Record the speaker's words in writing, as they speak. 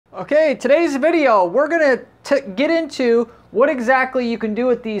Okay, today's video, we're going to get into what exactly you can do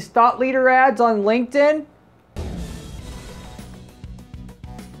with these thought leader ads on LinkedIn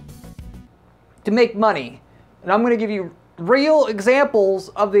to make money. And I'm going to give you real examples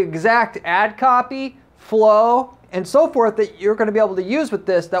of the exact ad copy, flow, and so forth that you're going to be able to use with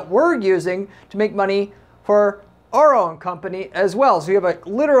this that we're using to make money for our own company as well. So you have a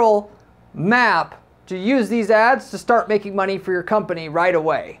literal map to use these ads to start making money for your company right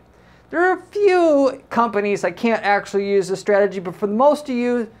away. There are a few companies that can't actually use this strategy, but for most of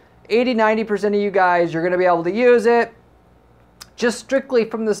you, 80–90% of you guys, you're going to be able to use it just strictly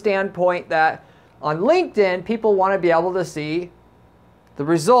from the standpoint that on LinkedIn, people want to be able to see the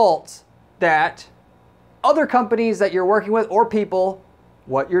results that other companies that you're working with or people,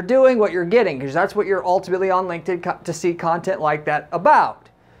 what you're doing, what you're getting, because that's what you're ultimately on LinkedIn to see content like that about.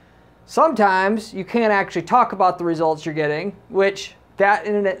 Sometimes you can't actually talk about the results you're getting, which that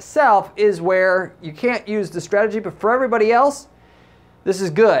in itself is where you can't use the strategy, but for everybody else, this is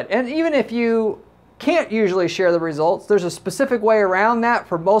good. And even if you can't usually share the results, there's a specific way around that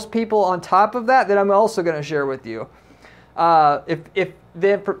for most people on top of that I'm also going to share with you. If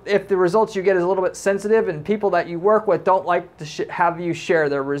the results you get is a little bit sensitive and people that you work with don't like to have you share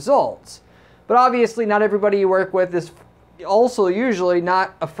their results. But obviously not everybody you work with is also usually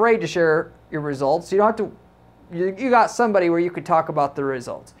not afraid to share your results. You don't have to, you got somebody where you could talk about the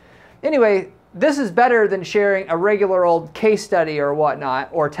results. Anyway, this is better than sharing a regular old case study or whatnot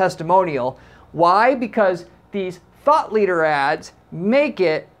or testimonial. Why? Because these thought leader ads make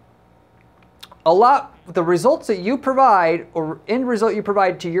it a lot, the results that you provide or end result you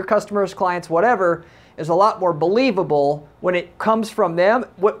provide to your customers, clients, whatever, is a lot more believable when it comes from them.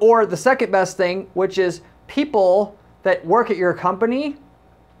 Or the second best thing, which is people that work at your company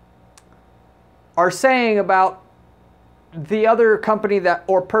are saying about the other company that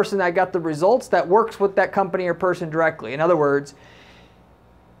or person that got the results that works with that company or person directly. In other words,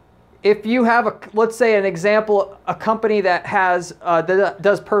 if you have let's say an example, a company that has that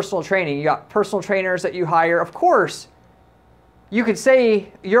does personal training, you got personal trainers that you hire. Of course, you could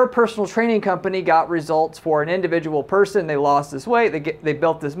say your personal training company got results for an individual person. They lost this weight, they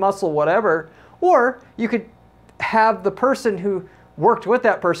built this muscle, whatever. Or you could have the person who worked with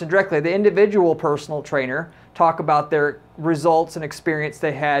that person directly, the individual personal trainer, talk about their results and experience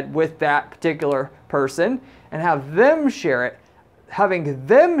they had with that particular person and have them share it. Having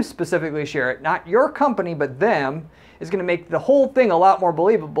them specifically share it, not your company, but them, is going to make the whole thing a lot more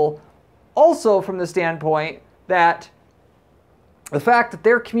believable. Also from the standpoint that the fact that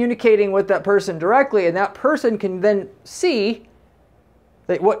they're communicating with that person directly and that person can then see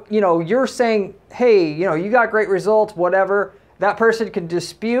that what, you're saying, hey, you got great results, whatever. That person can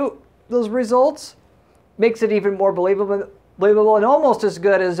dispute those results, makes it even more believable and almost as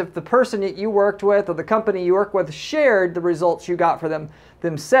good as if the person that you worked with or the company you work with shared the results you got for them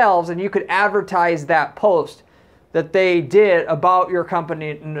themselves, and you could advertise that post that they did about your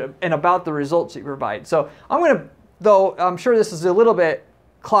company and about the results you provide. So I'm sure this is a little bit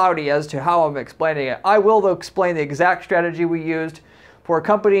cloudy as to how I'm explaining it. I will though explain the exact strategy we used for a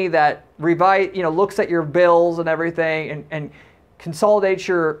company that looks at your bills and everything and consolidates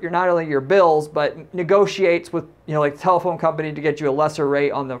your not only your bills but negotiates with like the telephone company to get you a lesser rate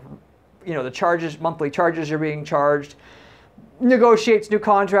on the the monthly charges you're being charged, negotiates new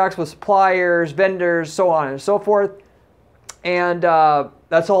contracts with suppliers, vendors, so on and so forth, and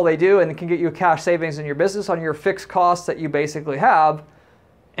that's all they do, and it can get you a cash savings in your business on your fixed costs that you basically have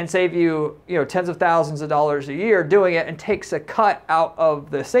and save you tens of thousands of dollars a year doing it, and takes a cut out of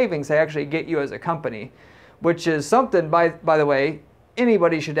the savings they actually get you as a company, which is something, by the way,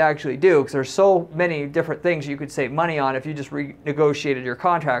 anybody should actually do, because there's so many different things you could save money on if you just renegotiated your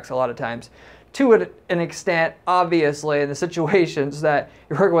contracts a lot of times. To an extent, obviously, in the situations that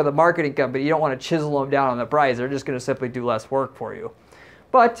you're working with a marketing company, you don't want to chisel them down on the price. They're just going to simply do less work for you.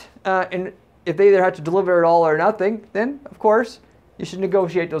 But if they either have to deliver it all or nothing, then, of course, you should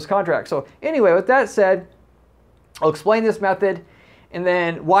negotiate those contracts. So anyway, with that said, I'll explain this method and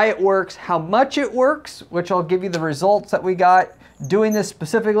then why it works, how much it works, which I'll give you the results that we got doing this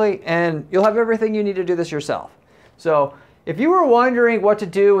specifically, and you'll have everything you need to do this yourself. So if you were wondering what to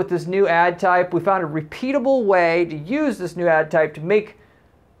do with this new ad type, we found a repeatable way to use this new ad type to make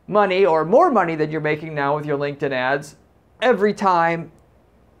money, or more money than you're making now with your LinkedIn ads, every time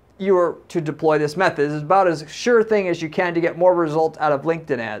you were to deploy this method. This is about as sure thing as you can to get more results out of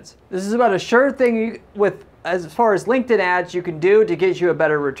LinkedIn ads. This is about a sure thing as far as LinkedIn ads you can do to get you a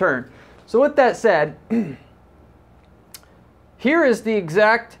better return. So with that said, here is the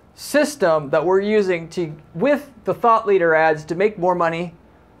exact system that we're using with the thought leader ads to make more money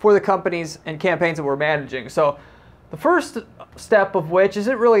for the companies and campaigns that we're managing. So the first step of which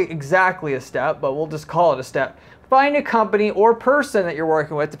isn't really exactly a step, but we'll just call it a step. Find a company or person that you're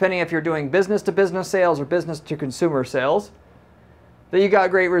working with, depending if you're doing business to business sales or business to consumer sales, that you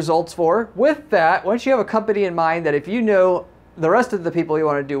got great results for. With that, once you have a company in mind that if you know the rest of the people you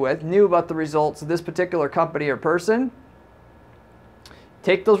want to do with knew about the results of this particular company or person,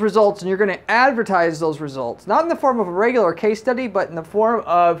 take those results and you're going to advertise those results. Not in the form of a regular case study, but in the form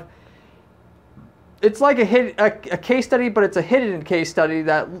of, it's like a case study, but it's a hidden case study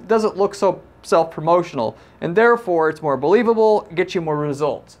that doesn't look so self-promotional. And therefore, it's more believable, gets you more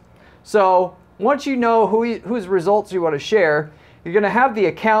results. So once you know whose results you want to share, you're going to have the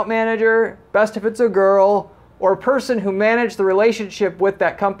account manager, best if it's a girl, or a person who managed the relationship with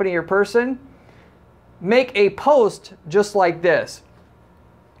that company or person, make a post just like this.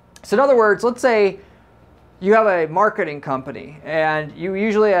 So in other words, let's say you have a marketing company, and you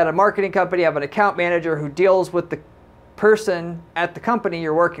usually at a marketing company have an account manager who deals with the person at the company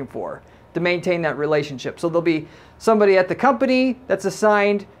you're working for to maintain that relationship. So there'll be somebody at the company that's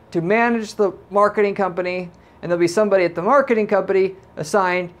assigned to manage the marketing company, and there'll be somebody at the marketing company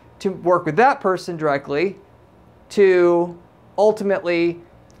assigned to work with that person directly to ultimately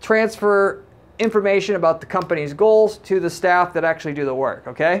transfer information about the company's goals to the staff that actually do the work,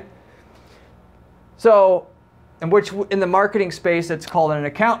 okay? So, in the marketing space, it's called an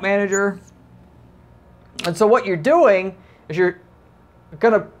account manager. And so what you're doing is you're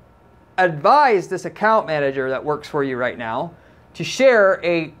going to advise this account manager that works for you right now to share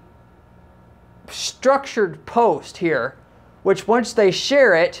a structured post here, which once they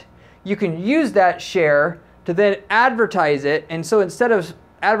share it, you can use that share to then advertise it. And so instead of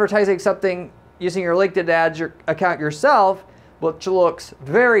advertising something using your LinkedIn ads account yourself, which looks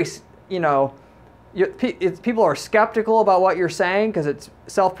very, people are skeptical about what you're saying because it's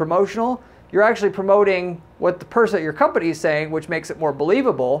self-promotional. You're actually promoting what the person at your company is saying, which makes it more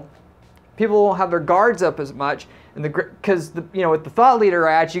believable. People won't have their guards up as much, and because with the thought leader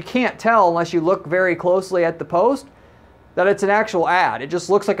ads, you can't tell unless you look very closely at the post that it's an actual ad. It just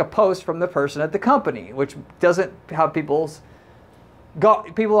looks like a post from the person at the company, which doesn't have people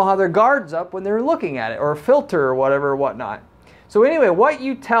don't have their guards up when they're looking at it, or a filter or whatever or whatnot. So anyway, what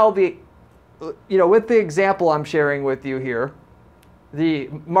you tell with the example I'm sharing with you here, the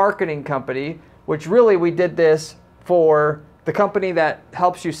marketing company, which really we did this for the company that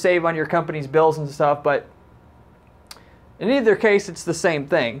helps you save on your company's bills and stuff, but in either case, it's the same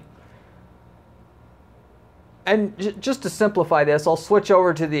thing. And just to simplify this, I'll switch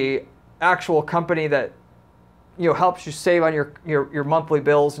over to the actual company that helps you save on your monthly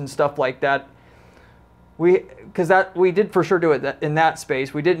bills and stuff like that. We did for sure do it in that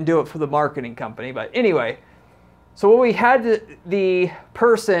space. We didn't do it for the marketing company, but anyway. So when we had the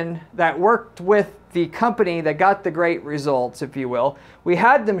person that worked with the company that got the great results, if you will, we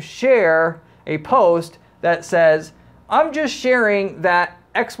had them share a post that says, I'm just sharing that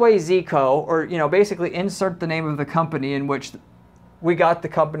XYZ Co, or basically insert the name of the company in which we got the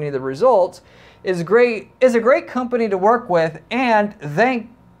company the results, is a great company to work with, and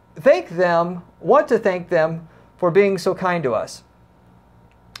want to thank them for being so kind to us.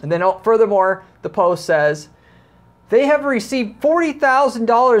 And then furthermore, the post says, they have received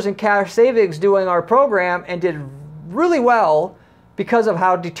 $40,000 in cash savings doing our program and did really well because of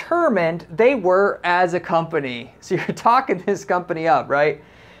how determined they were as a company. So you're talking this company up, right?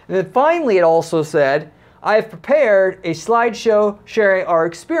 And then finally it also said, I have prepared a slideshow sharing our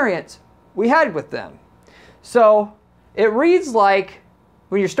experience we had with them. So it reads like,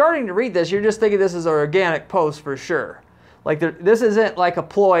 when you're starting to read this, you're just thinking this is an organic post for sure. Like this isn't like a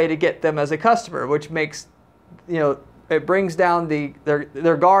ploy to get them as a customer, which makes, it brings down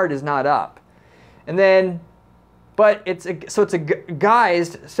their guard is not up. And then, but it's a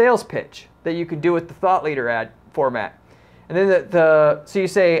guised sales pitch that you can do with the thought leader ad format. And then so you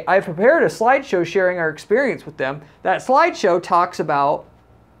say, I've prepared a slideshow sharing our experience with them. That slideshow talks about,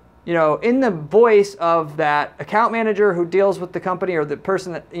 in the voice of that account manager who deals with the company, or the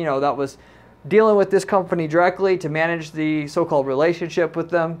person that, that was dealing with this company directly to manage the so-called relationship with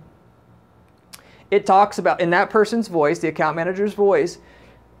them. It talks about, in that person's voice, the account manager's voice,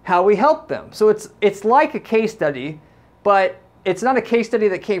 how we help them. So it's like a case study, but it's not a case study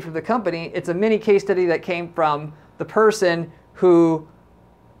that came from the company. It's a mini case study that came from the person who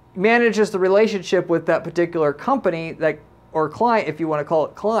manages the relationship with that particular company, or client, if you want to call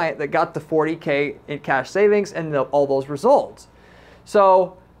it client, that got the $40K in cash savings and all those results.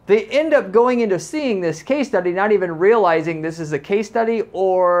 So they end up going into seeing this case study, not even realizing this is a case study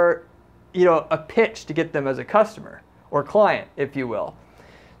or a pitch to get them as a customer or client, if you will.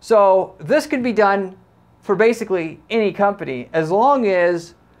 So this could be done for basically any company, as long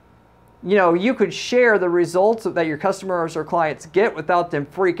as you could share the results that your customers or clients get without them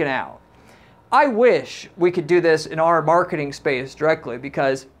freaking out. I wish we could do this in our marketing space directly,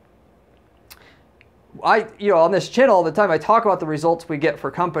 because on this channel all the time I talk about the results we get for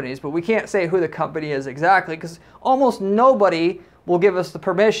companies, but we can't say who the company is exactly, because almost nobody will give us the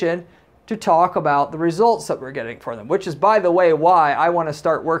permission to talk about the results that we're getting for them, which is, by the way, why I want to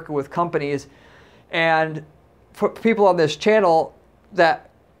start working with companies and for people on this channel that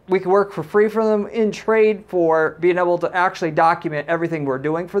we can work for free for them in trade for being able to actually document everything we're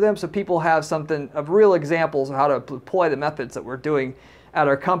doing for them, so people have something of real examples of how to deploy the methods that we're doing at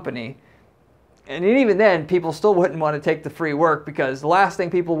our company. And even then, people still wouldn't want to take the free work, because the last thing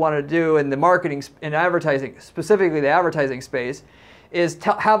people want to do in the marketing and advertising, specifically the advertising space, is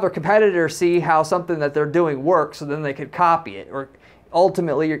have their competitors see how something that they're doing works, so then they could copy it. Or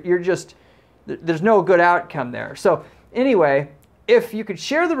ultimately, there's no good outcome there. So anyway, if you could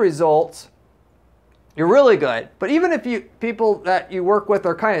share the results, you're really good. But even if people that you work with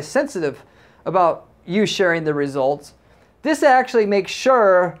are kind of sensitive about you sharing the results, this actually makes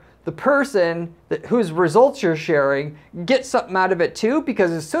sure the person whose results you're sharing gets something out of it too,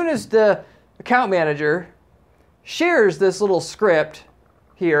 because as soon as the account manager shares this little script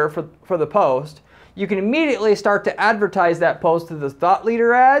here for the post, you can immediately start to advertise that post to the thought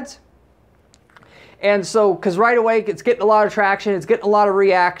leader ads. And so, because right away it's getting a lot of traction, it's getting a lot of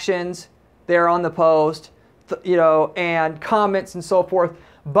reactions there on the post, and comments and so forth.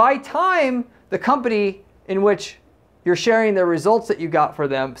 By time the company in which you're sharing the results that you got for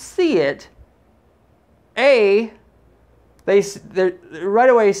them see it, they right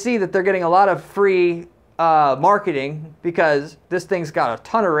away see that they're getting a lot of free marketing, because this thing's got a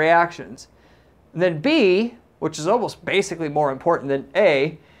ton of reactions. And then B, which is almost basically more important than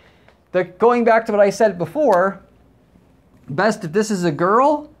A, going back to what I said before, best if this is a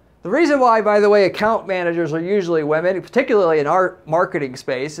girl. The reason why, by the way, account managers are usually women, particularly in our marketing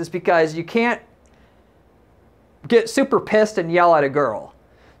space, is because you can't get super pissed and yell at a girl.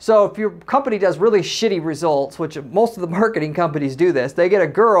 So if your company does really shitty results, which most of the marketing companies do this, they get a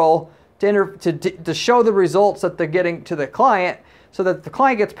girl to show the results that they're getting to the client, so that if the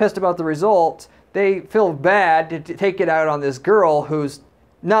client gets pissed about the results, they feel bad to take it out on this girl whose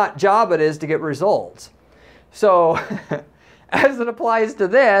job it is to get results. So as it applies to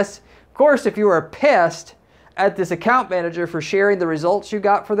this, of course, if you were pissed at this account manager for sharing the results you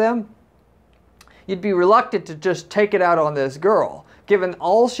got for them, you'd be reluctant to just take it out on this girl, given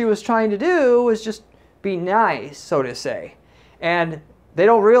all she was trying to do was just be nice, so to say. And they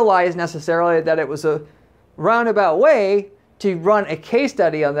don't realize necessarily that it was a roundabout way to run a case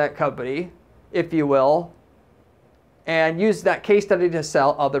study on that company, if you will, and use that case study to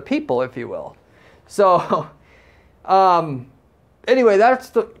sell other people, if you will. So anyway, that's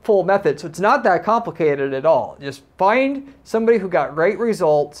the full method. So it's not that complicated at all. Just find somebody who got great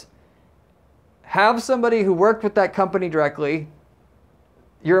results, have somebody who worked with that company directly,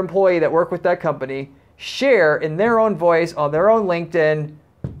 your employee that worked with that company, share in their own voice on their own LinkedIn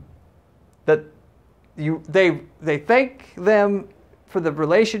that they thank them for the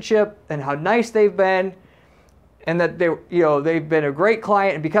relationship and how nice they've been, and that they've been a great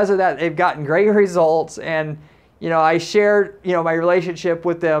client, and because of that they've gotten great results. And I shared my relationship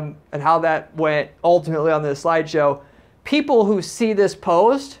with them and how that went ultimately on this slideshow. People who see this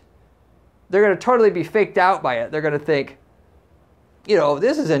post, they're going to totally be faked out by it. They're going to think,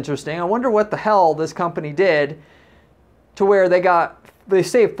 this is interesting. I wonder what the hell this company did to where they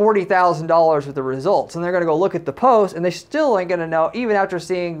saved $40,000 with the results. And they're going to go look at the post, and they still ain't going to know, even after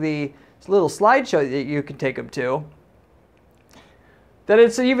seeing the little slideshow that you can take them to, that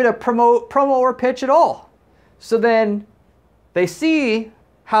it's even a promo or pitch at all. So then they see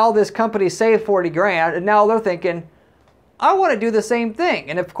how this company saved 40 grand, and now they're thinking, I want to do the same thing.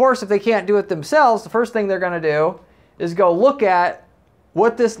 And of course, if they can't do it themselves, the first thing they're going to do is go look at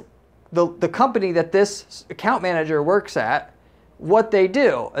what the company that this account manager works at, what they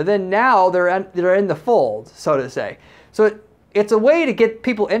do. And then now they're in the fold, so to say. So it's a way to get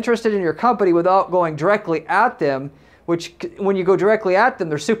people interested in your company without going directly at them, which when you go directly at them,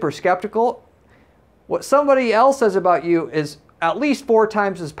 they're super skeptical. What somebody else says about you is at least 4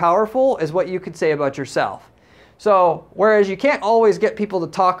 times as powerful as what you could say about yourself. So whereas you can't always get people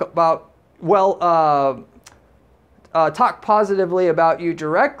to talk about, talk positively about you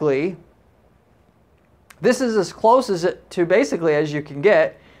directly, this is as close as basically as you can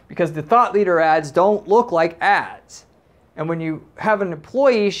get, because the thought leader ads don't look like ads. And when you have an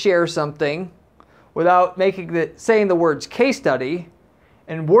employee share something without saying the words case study,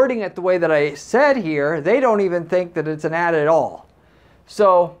 and wording it the way that I said here, they don't even think that it's an ad at all.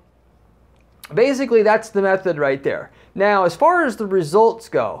 So basically that's the method right there. Now as far as the results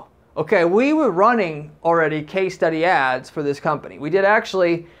go, okay, we were running already case study ads for this company. We did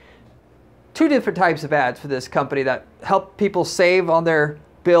actually 2 different types of ads for this company that help people save on their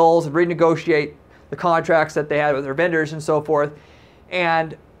bills and renegotiate the contracts that they had with their vendors and so forth.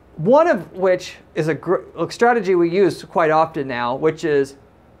 And one of which is a strategy we use quite often now, which is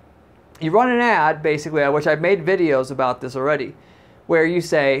you run an ad, basically, which I've made videos about this already, where you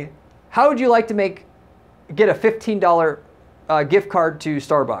say, how would you like to get a $15 gift card to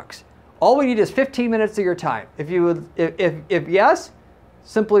Starbucks? All we need is 15 minutes of your time. If yes,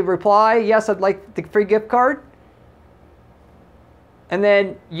 simply reply, yes, I'd like the free gift card. And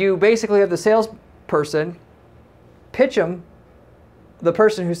then you basically have the salesperson pitch them, the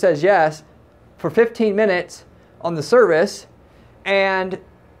person who says yes, for 15 minutes on the service, and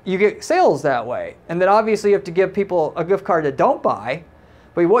you get sales that way. And then obviously you have to give people a gift card that don't buy.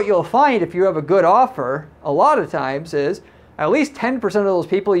 But what you'll find if you have a good offer, a lot of times, is at least 10% of those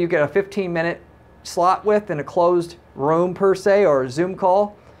people you get a 15-minute slot with in a closed room per se, or a Zoom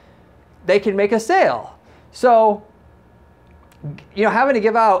call, they can make a sale. So, you know, having to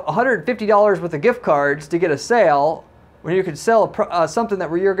give out $150 worth of gift cards to get a sale when you could sell something that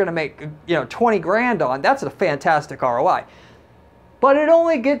where you're going to make, you know, 20 grand on, that's a fantastic ROI. But it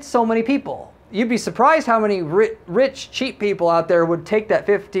only gets so many people. You'd be surprised how many rich, cheap people out there would take that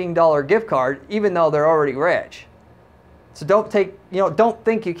 $15 gift card, even though they're already rich. So don't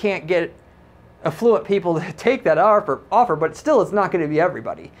think you can't get affluent people to take that offer, but still it's not going to be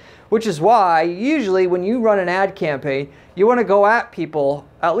everybody. Which is why usually when you run an ad campaign, you want to go at people,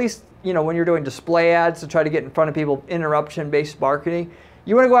 at least, you know, when you're doing display ads to try to get in front of people, interruption-based marketing,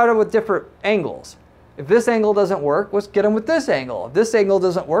 you want to go at it with different angles. If this angle doesn't work, let's get them with this angle. If this angle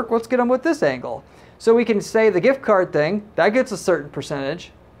doesn't work, let's get them with this angle. So we can say the gift card thing, that gets a certain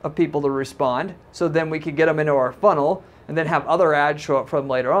percentage of people to respond. So then we can get them into our funnel and then have other ads show up from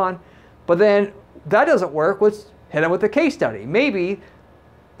later on. But then that doesn't work, let's hit them with a case study. Maybe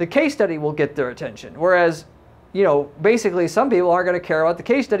the case study will get their attention. Whereas, you know, basically some people aren't going to care about the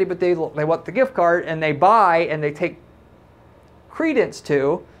case study, but they want the gift card, and they buy and they take credence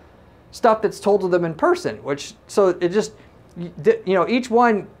to stuff that's told to them in person, which, so it just, you know, each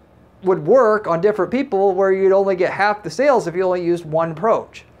one would work on different people where you'd only get half the sales if you only used one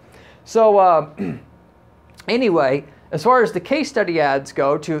approach. So anyway, as far as the case study ads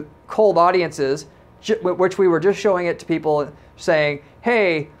go to cold audiences, which we were just showing it to people saying,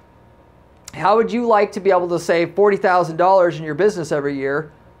 hey, how would you like to be able to save $40,000 in your business every year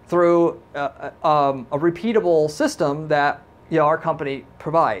through a repeatable system that, you know, our company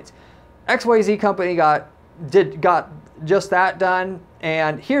provides? XYZ company got just that done,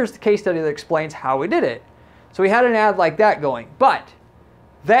 and here's the case study that explains how we did it. So we had an ad like that going, but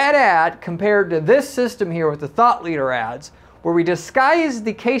that ad compared to this system here with the thought leader ads, where we disguised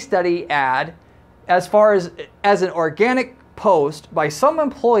the case study ad as far as an organic post by some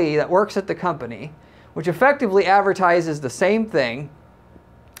employee that works at the company, which effectively advertises the same thing,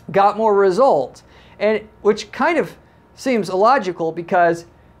 got more results, and which kind of seems illogical, because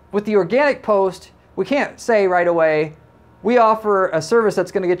with the organic post, we can't say right away, we offer a service that's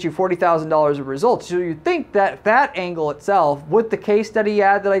going to get you $40,000 of results. So you think that that angle itself, with the case study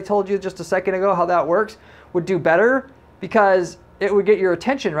ad that I told you just a second ago how that works, would do better, because it would get your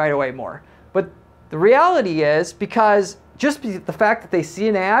attention right away more. But the reality is, because just the fact that they see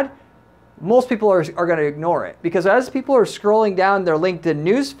an ad, most people are going to ignore it. Because as people are scrolling down their LinkedIn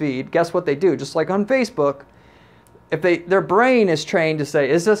news feed, guess what they do? Just like on Facebook, if their brain is trained to say,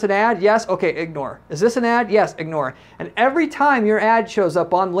 is this an ad? Yes. Okay, ignore. Is this an ad? Yes, ignore. And every time your ad shows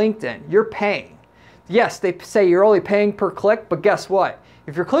up on LinkedIn, you're paying. Yes, they say you're only paying per click, but guess what?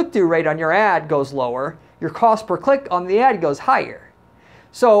 If your click-through rate on your ad goes lower, your cost per click on the ad goes higher.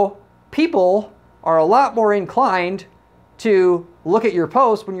 So people are a lot more inclined to look at your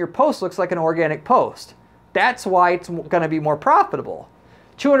post when your post looks like an organic post. That's why it's going to be more profitable.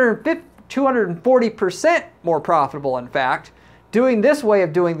 240% more profitable, in fact, doing this way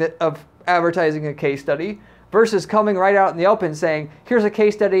of advertising a case study versus coming right out in the open saying, here's a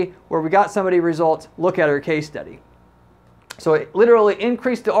case study where we got somebody results, look at our case study. So it literally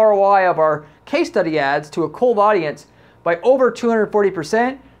increased the ROI of our case study ads to a cold audience by over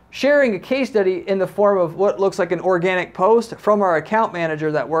 240%, sharing a case study in the form of what looks like an organic post from our account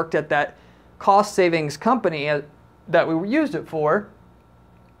manager that worked at that cost savings company that we used it for.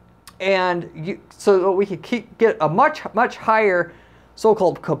 And so that we could get a much higher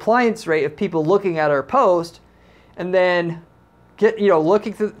so-called compliance rate of people looking at our post, and then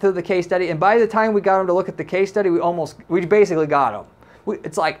looking through the case study. And by the time we got them to look at the case study, we basically got them.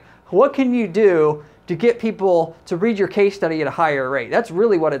 It's like, what can you do to get people to read your case study at a higher rate? That's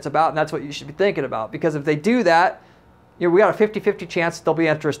really what it's about, and that's what you should be thinking about. Because if they do that, we got a 50-50 chance they'll be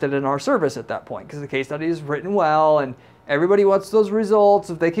interested in our service at that point, because the case study is written well, and everybody wants those results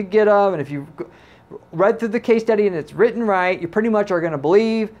if they could get them. And if you read through the case study and it's written right, you pretty much are going to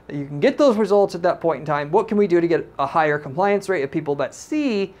believe that you can get those results at that point in time. What can we do to get a higher compliance rate of people that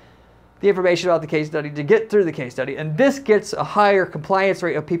see the information about the case study to get through the case study? And this gets a higher compliance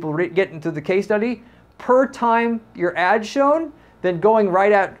rate of people getting through the case study per time your ad's shown than going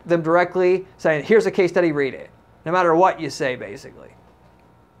right at them directly saying, here's a case study, read it. No matter what you say, basically.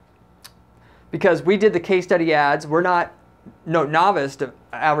 Because we did the case study ads, we're not no novice to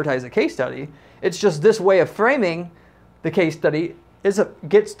advertise a case study. It's just this way of framing the case study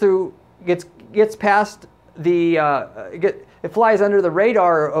gets past the it flies under the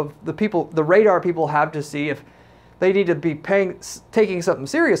radar of the people. The radar people have to see if they need to be taking something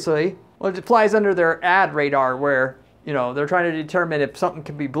seriously. Well, it flies under their ad radar, where they're trying to determine if something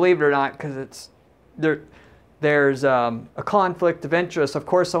can be believed or not, because there's a conflict of interest. Of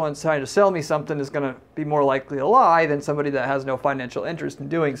course, someone trying to sell me something is going to be more likely to lie than somebody that has no financial interest in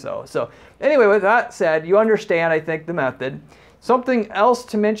doing so. So anyway, with that said, you understand, I think, the method. Something else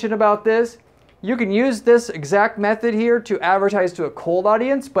to mention about this, you can use this exact method here to advertise to a cold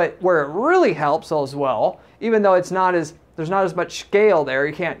audience, but where it really helps as well, even though there's not as much scale there,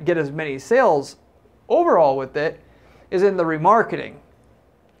 you can't get as many sales overall with it, is in the remarketing.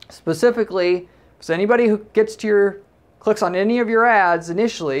 Specifically, so anybody who clicks on any of your ads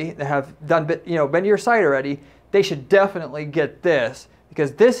initially that have been to your site already, they should definitely get this,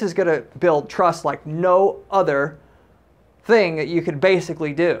 because this is going to build trust like no other thing that you could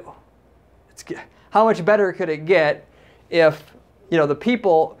basically do. How much better could it get if the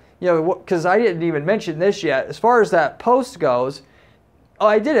people, because I didn't even mention this yet, as far as that post goes. Oh,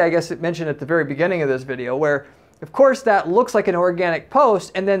 I did, I guess, mention at the very beginning of this video, where of course that looks like an organic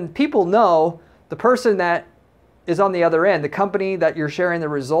post, and then people know the person that is on the other end, the company that you're sharing the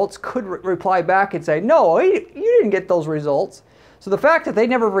results, could reply back and say, no, you didn't get those results. So the fact that they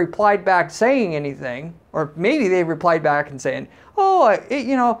never replied back saying anything, or maybe they replied back and saying, oh,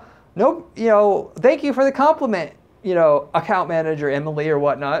 no, thank you for the compliment, account manager Emily or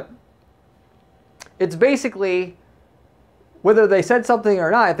whatnot. It's basically, whether they said something or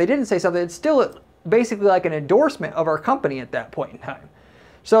not, if they didn't say something, it's still basically like an endorsement of our company at that point in time.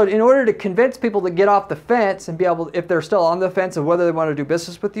 So in order to convince people to get off the fence and be able, if they're still on the fence of whether they want to do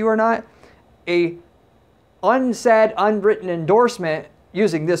business with you or not, a unsaid, unwritten endorsement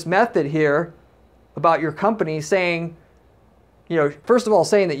using this method here about your company saying, first of all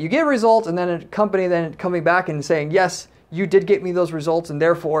saying that you get results, and then a company then coming back and saying, yes, you did get me those results, and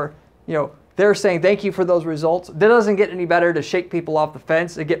therefore, they're saying thank you for those results. That doesn't get any better to shake people off the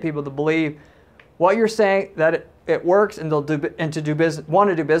fence and get people to believe what you're saying, that it works, and want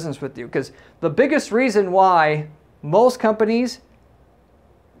to do business with you. Because the biggest reason why most companies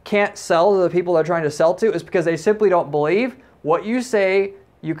can't sell to the people they're trying to sell to is because they simply don't believe what you say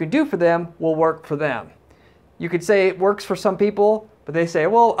you can do for them will work for them. You could say it works for some people, but they say,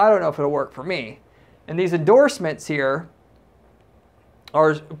 well, I don't know if it'll work for me. And these endorsements here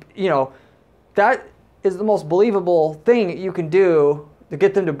are, that is the most believable thing that you can do to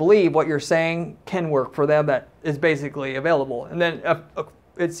get them to believe what you're saying can work for them, that is basically available. And then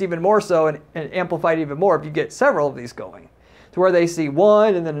it's even more so and amplified even more if you get several of these going, to where they see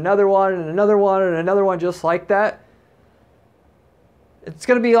one and then another one and another one and another one just like that. It's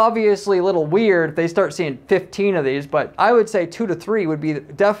going to be obviously a little weird if they start seeing 15 of these, but I would say 2 to 3 would be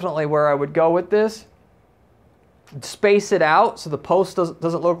definitely where I would go with this. Space it out so the post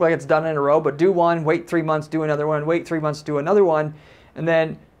doesn't look like it's done in a row, but do one, wait 3 months, do another one, wait 3 months, do another one. And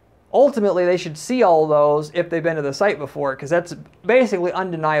then ultimately they should see all of those if they've been to the site before, because that's basically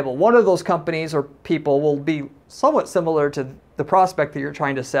undeniable. One of those companies or people will be somewhat similar to the prospect that you're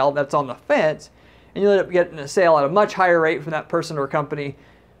trying to sell that's on the fence, and you'll end up getting a sale at a much higher rate from that person or company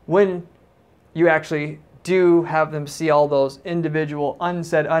when you actually do have them see all those individual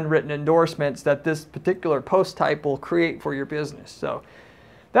unsaid, unwritten endorsements that this particular post type will create for your business. So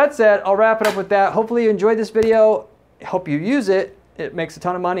that said, I'll wrap it up with that. Hopefully you enjoyed this video. I hope you use it. It makes a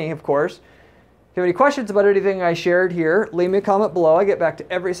ton of money, of course. If you have any questions about anything I shared here, leave me a comment below. I get back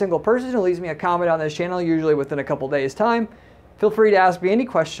to every single person who leaves me a comment on this channel, usually within a couple days' time. Feel free to ask me any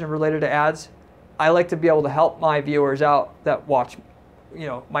question related to ads. I like to be able to help my viewers out that watch,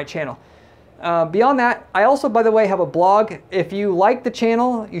 my channel. Beyond that, I also, by the way, have a blog. If you like the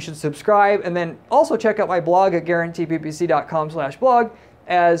channel, you should subscribe, and then also check out my blog at guaranteeppc.com/blog.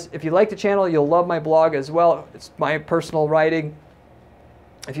 As if you like the channel, you'll love my blog as well. It's my personal writing.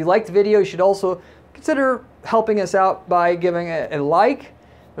 If you liked the video, you should also consider helping us out by giving a like.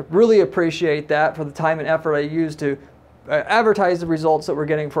 I really appreciate that for the time and effort I use to advertise the results that we're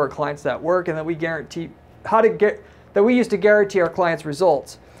getting for our clients that work, and that we guarantee that we use to guarantee our clients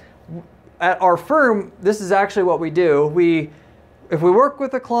results. At our firm, this is actually what we do. If we work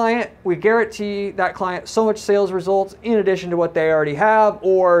with a client, we guarantee that client so much sales results in addition to what they already have,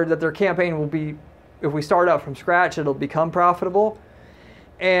 or that their campaign will be, if we start out from scratch, it'll become profitable.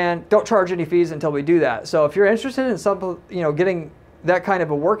 And don't charge any fees until we do that. So if you're interested in getting that kind of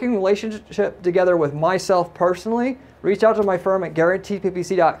a working relationship together with myself personally, reach out to my firm at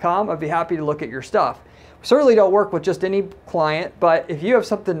guaranteedppc.com. I'd be happy to look at your stuff. We certainly don't work with just any client, but if you have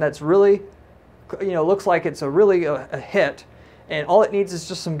something that's really, looks like it's a hit, and all it needs is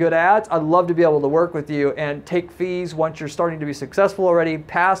just some good ads, I'd love to be able to work with you and take fees once you're starting to be successful already,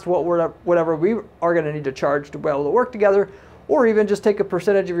 past whatever we are going to need to charge to be able to work together, or even just take a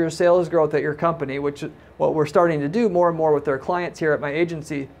percentage of your sales growth at your company, which is what we're starting to do more and more with our clients here at my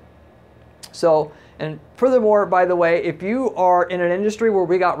agency. So, and furthermore, by the way, if you are in an industry where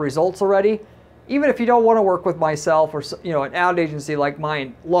we got results already, even if you don't want to work with myself or an ad agency like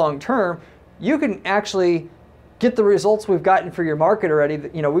mine long term, you can actually get the results we've gotten for your market already.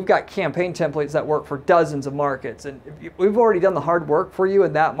 We've got campaign templates that work for dozens of markets, and if we've already done the hard work for you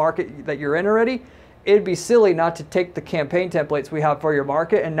in that market that you're in already. It'd be silly not to take the campaign templates we have for your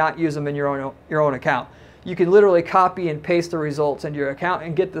market and not use them in your own account. You can literally copy and paste the results into your account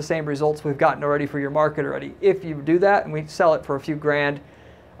and get the same results we've gotten already for your market already. If you do that, and we sell it for a few grand,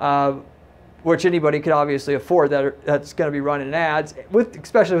 which anybody could obviously afford, that's going to be running ads,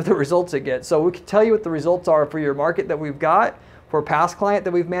 especially with the results it gets. So we can tell you what the results are for your market that we've got, for a past client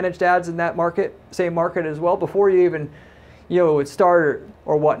that we've managed ads in that market, same market as well, before you even would start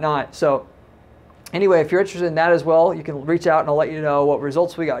or whatnot. So anyway, if you're interested in that as well, you can reach out and I'll let you know what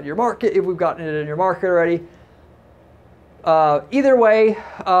results we got in your market, if we've gotten it in your market already. Either way,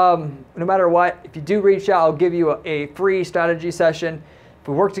 no matter what, if you do reach out, I'll give you a free strategy session. If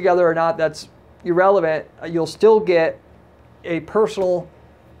we work together or not, that's irrelevant. You'll still get a personal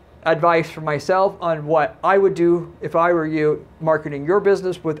advice from myself on what I would do if I were you marketing your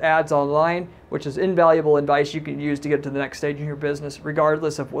business with ads online, which is invaluable advice you can use to get to the next stage in your business,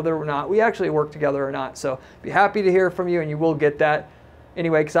 regardless of whether or not we actually work together or not. So be happy to hear from you, and you will get that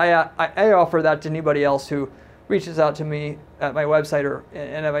anyway, because I offer that to anybody else who reaches out to me at my website or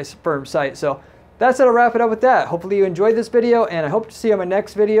at my firm site. So that's it. I'll wrap it up with that. Hopefully you enjoyed this video, and I hope to see you on my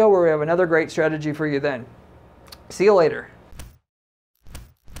next video where we have another great strategy for you then. See you later.